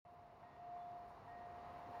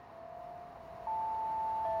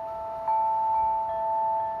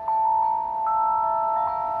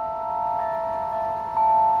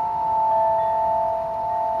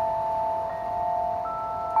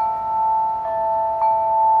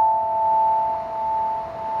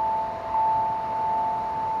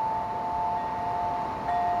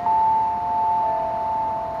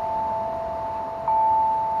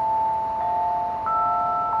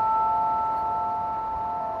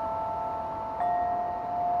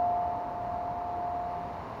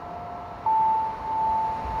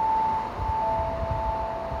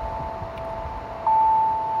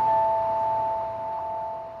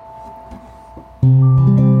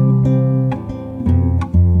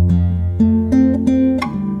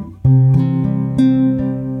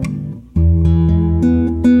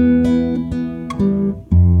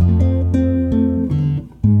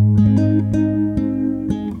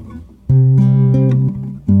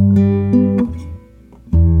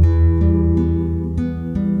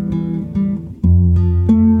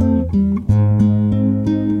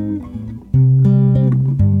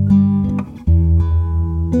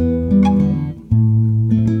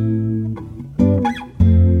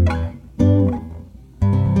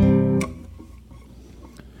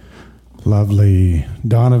lovely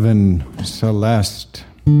Donovan Celeste.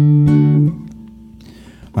 I'm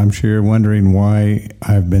sure you're wondering why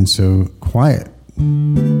I've been so quiet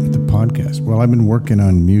with the podcast. Well, I've been working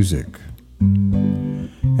on music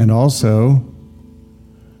and also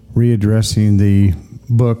readdressing the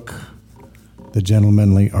book, The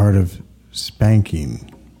Gentlemanly Art of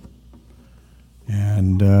Spanking.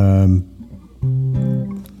 And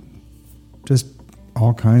just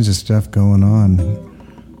all kinds of stuff going on.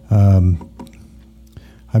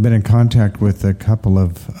 I've been in contact with a couple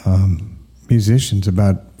of musicians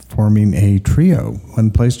about forming a trio. One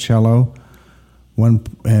plays cello, one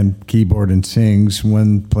and keyboard and sings.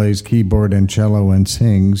 One plays keyboard and cello and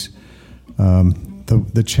sings.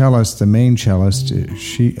 The cellist, the main cellist,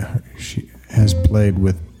 she has played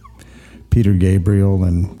with Peter Gabriel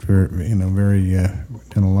and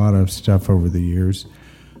done a lot of stuff over the years.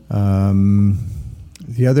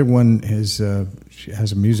 The other one is she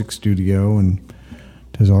has a music studio and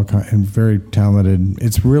does all kind and very talented.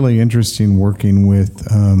 It's really interesting working with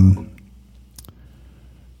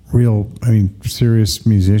serious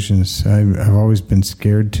musicians. I've always been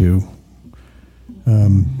scared to.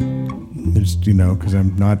 Because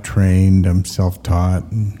I'm not trained, I'm self-taught,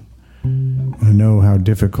 and I know how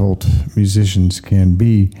difficult musicians can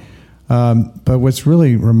be. But what's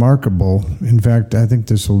really remarkable, in fact, I think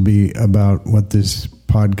this will be about what this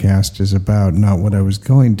podcast is about, not what I was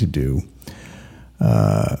going to do.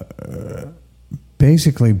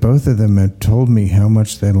 Basically, both of them have told me how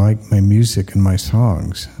much they like my music and my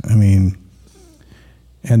songs. And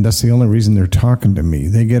that's the only reason they're talking to me.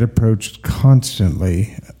 They get approached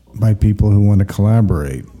constantly by people who want to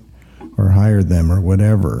collaborate or hire them or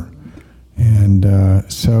whatever. And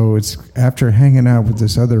so it's after hanging out with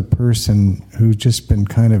this other person who's just been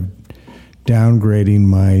kind of downgrading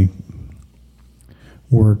my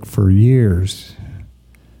work for years.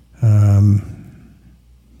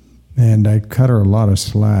 And I cut her a lot of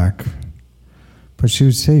slack. But she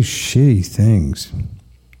would say shitty things.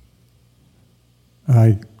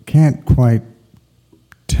 I can't quite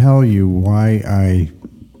tell you why I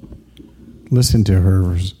listened to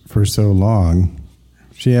her for so long.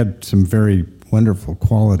 She had some very wonderful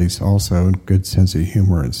qualities also, and good sense of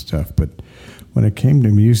humor and stuff. But when it came to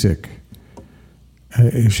music,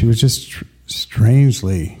 she was just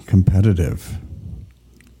strangely competitive.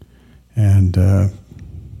 And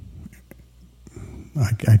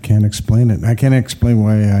I can't explain it. I can't explain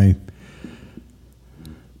why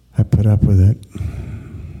I put up with it.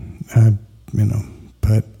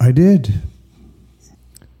 But I did.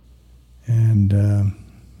 And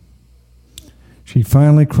she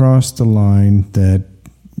finally crossed the line that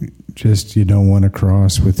just you don't want to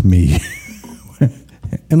cross with me.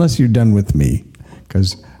 Unless you're done with me.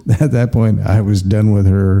 Because at that point, I was done with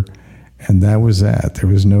her, and that was that. There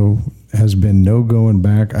has been no going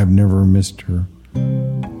back. I've never missed her.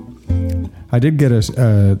 I did get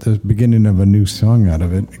the beginning of a new song out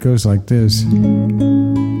of it. It goes like this.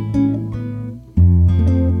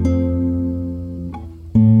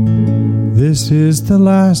 This is the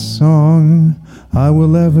last song I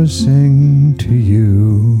will ever sing to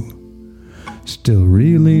you. Still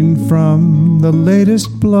reeling from the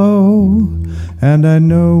latest blow, and I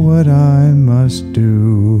know what I must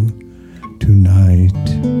do tonight.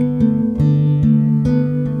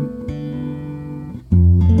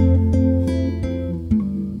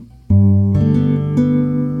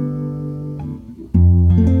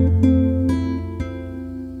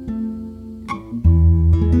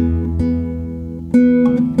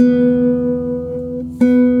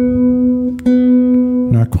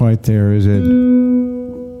 Quite there, is it?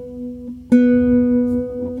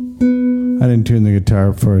 I didn't tune the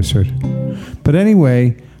guitar before I started. But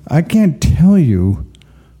anyway, I can't tell you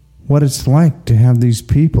what it's like to have these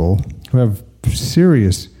people who have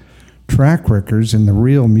serious track records in the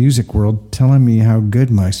real music world telling me how good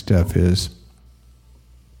my stuff is.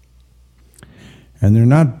 And they're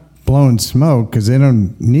not blowing smoke because they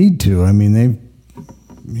don't need to.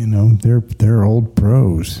 They're old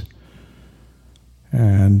pros.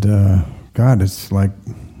 And, God, it's like,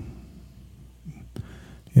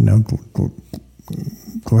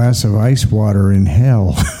 glass of ice water in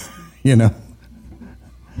hell,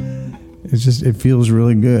 It's just, it feels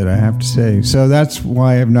really good, I have to say. So that's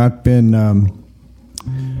why I've not been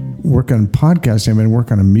working on podcasting. I've been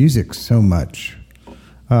working on music so much.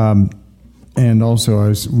 And also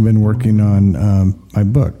I've been working on my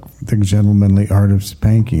book, The Gentlemanly Art of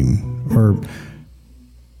Spanking,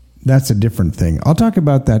 that's a different thing. I'll talk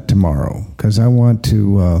about that tomorrow because I want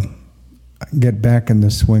to get back in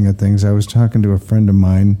the swing of things. I was talking to a friend of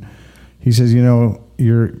mine. He says, your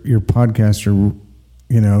podcasts are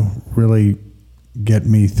really get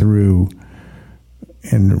me through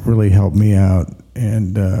and really help me out.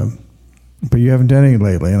 And but you haven't done any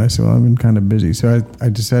lately. And I said, well, I've been kind of busy. So I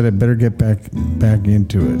decided I better get back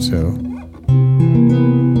into it. So,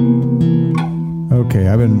 okay,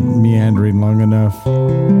 I've been meandering long enough.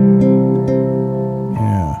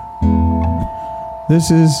 Yeah. This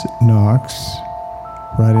is Knox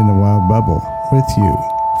riding the wild bubble with you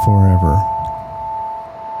forever.